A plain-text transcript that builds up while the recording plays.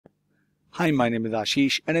Hi, my name is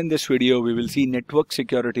Ashish, and in this video we will see network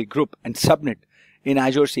security group and subnet in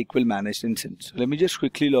Azure SQL managed instance. So let me just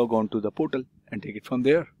quickly log on to the portal and take it from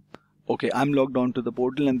there. Okay, I'm logged on to the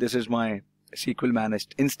portal and this is my SQL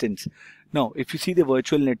managed instance. Now, if you see the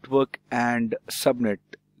virtual network and subnet,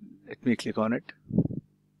 let me click on it.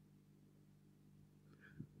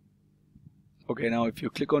 Okay, now if you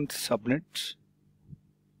click on subnets,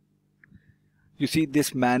 you see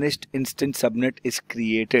this managed instance subnet is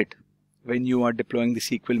created when you are deploying the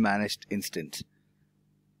SQL managed instance.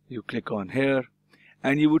 You click on here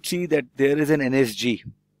and you would see that there is an NSG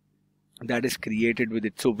that is created with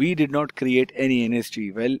it. So we did not create any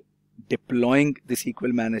NSG. Well, deploying the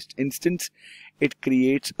SQL managed instance, it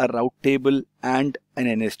creates a route table and an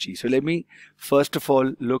NSG. So let me first of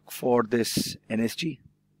all look for this NSG.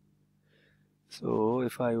 So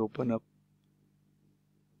if I open up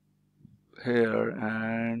here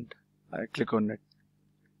and I click on it,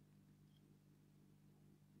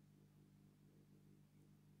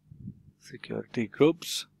 security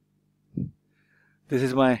groups, this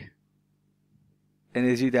is my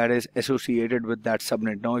NSG that is associated with that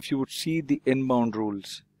subnet. Now if you would see the inbound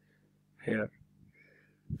rules here,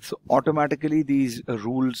 so automatically these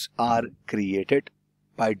rules are created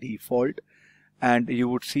by default, and you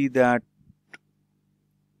would see that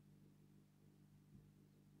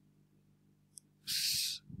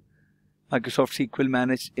Microsoft SQL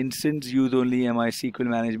managed instance use only MySQL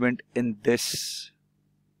management in this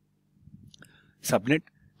subnet.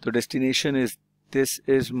 So destination is, this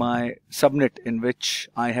is my subnet in which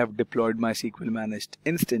I have deployed my SQL managed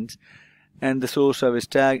instance, and the source service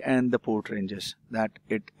tag and the port ranges that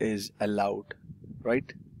it is allowed,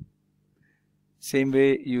 right? Same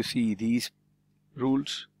way you see these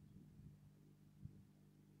rules.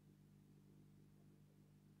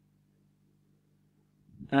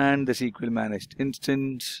 And the SQL managed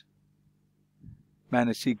instance,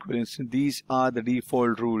 managed SQL instance, these are the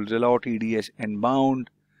default rules. Allow TDS inbound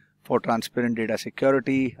for transparent data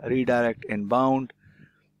security, redirect inbound,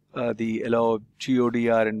 the allow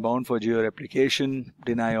GODR inbound for geo replication,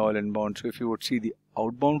 deny all inbound. So if you would see the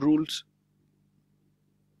outbound rules,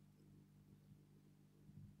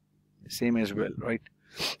 same as well, right?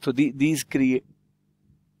 So these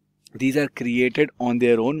are created on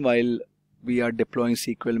their own while we are deploying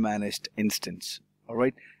SQL managed instance. All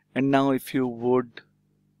right. And now if you would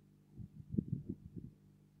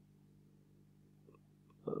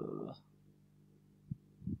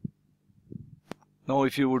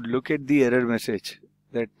look at the error message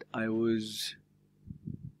that I'm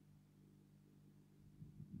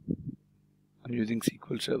using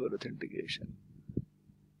SQL Server authentication.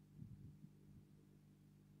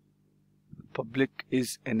 Public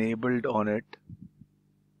is enabled on it.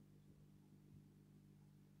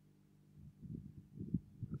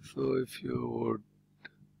 So if you would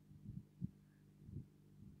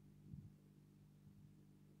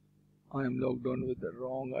I am logged on with the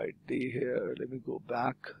wrong ID here. Let me go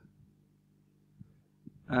back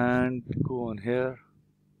and go on here.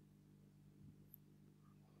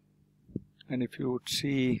 And if you would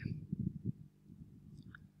see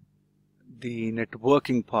the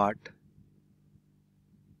networking part,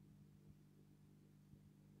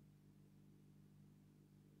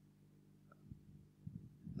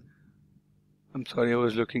 I'm sorry, I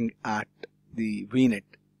was looking at the VNet.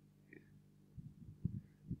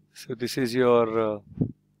 So this is your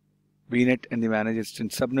VNet and the managed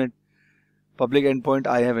instance subnet. Public endpoint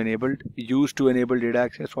I have enabled, used to enable data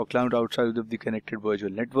access for cloud outside of the connected virtual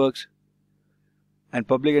networks. And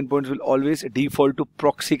public endpoints will always default to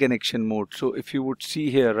proxy connection mode. So if you would see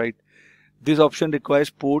here, right, this option requires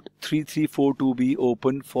port 3342 be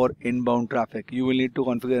open for inbound traffic. You will need to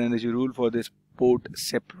configure NSG rule for this port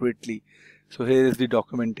separately. So here is the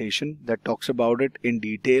documentation that talks about it in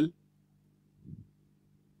detail.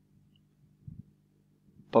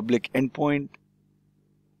 Public endpoint,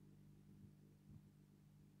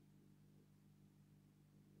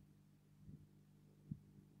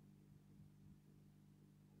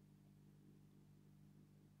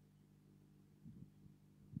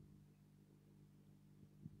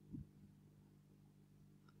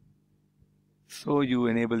 so you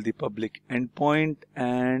enable the public endpoint,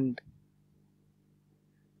 and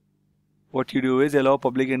what you do is allow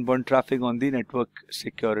public endpoint traffic on the network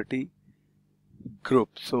security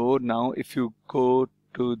group. So now if you go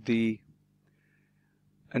to the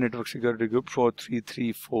network security group for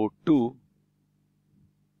 3342,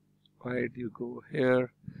 right, you go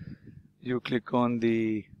here, you click on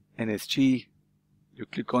the NSG, you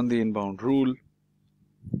click on the inbound rule,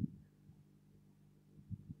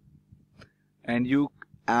 and you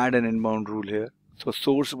add an inbound rule here. So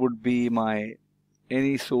source would be my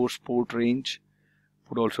any source port range,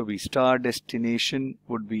 would also be star. Destination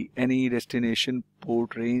would be any destination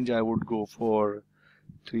port range. I would go for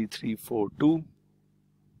 3342.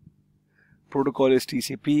 Protocol is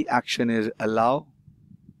TCP. Action is allow.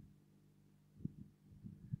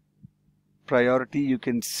 Priority you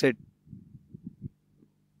can set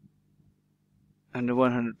under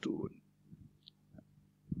 102.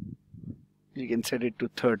 You can set it to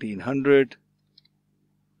 1300.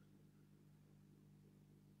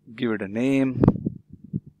 Give it a name.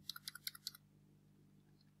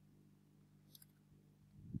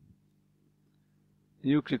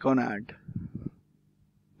 You click on add.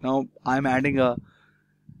 Now I'm adding a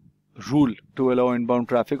rule to allow inbound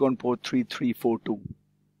traffic on port 3342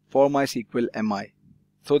 for my SQL MI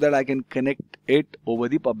so that I can connect it over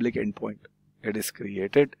the public endpoint. It is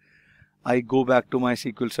created. I go back to my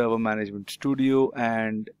SQL Server Management Studio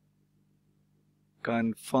and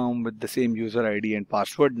confirm with the same user ID and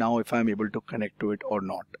password now if I'm able to connect to it or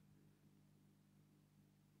not.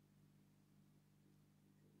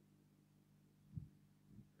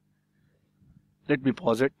 Let me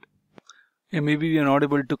pause it. Yeah, maybe you're not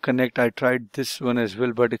able to connect. I tried this one as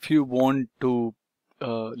well, but if you want to,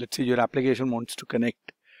 let's say your application wants to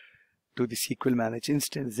connect to the SQL Managed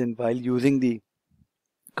instance, then while using the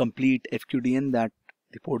complete FQDN that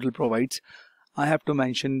the portal provides, I have to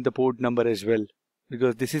mention the port number as well,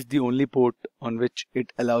 because this is the only port on which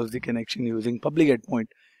it allows the connection using public endpoint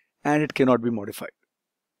and it cannot be modified.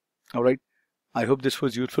 Alright, I hope this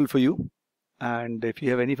was useful for you, and if you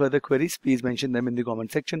have any further queries, please mention them in the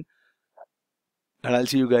comment section, and I'll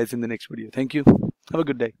see you guys in the next video. Thank you. Have a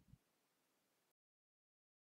good day.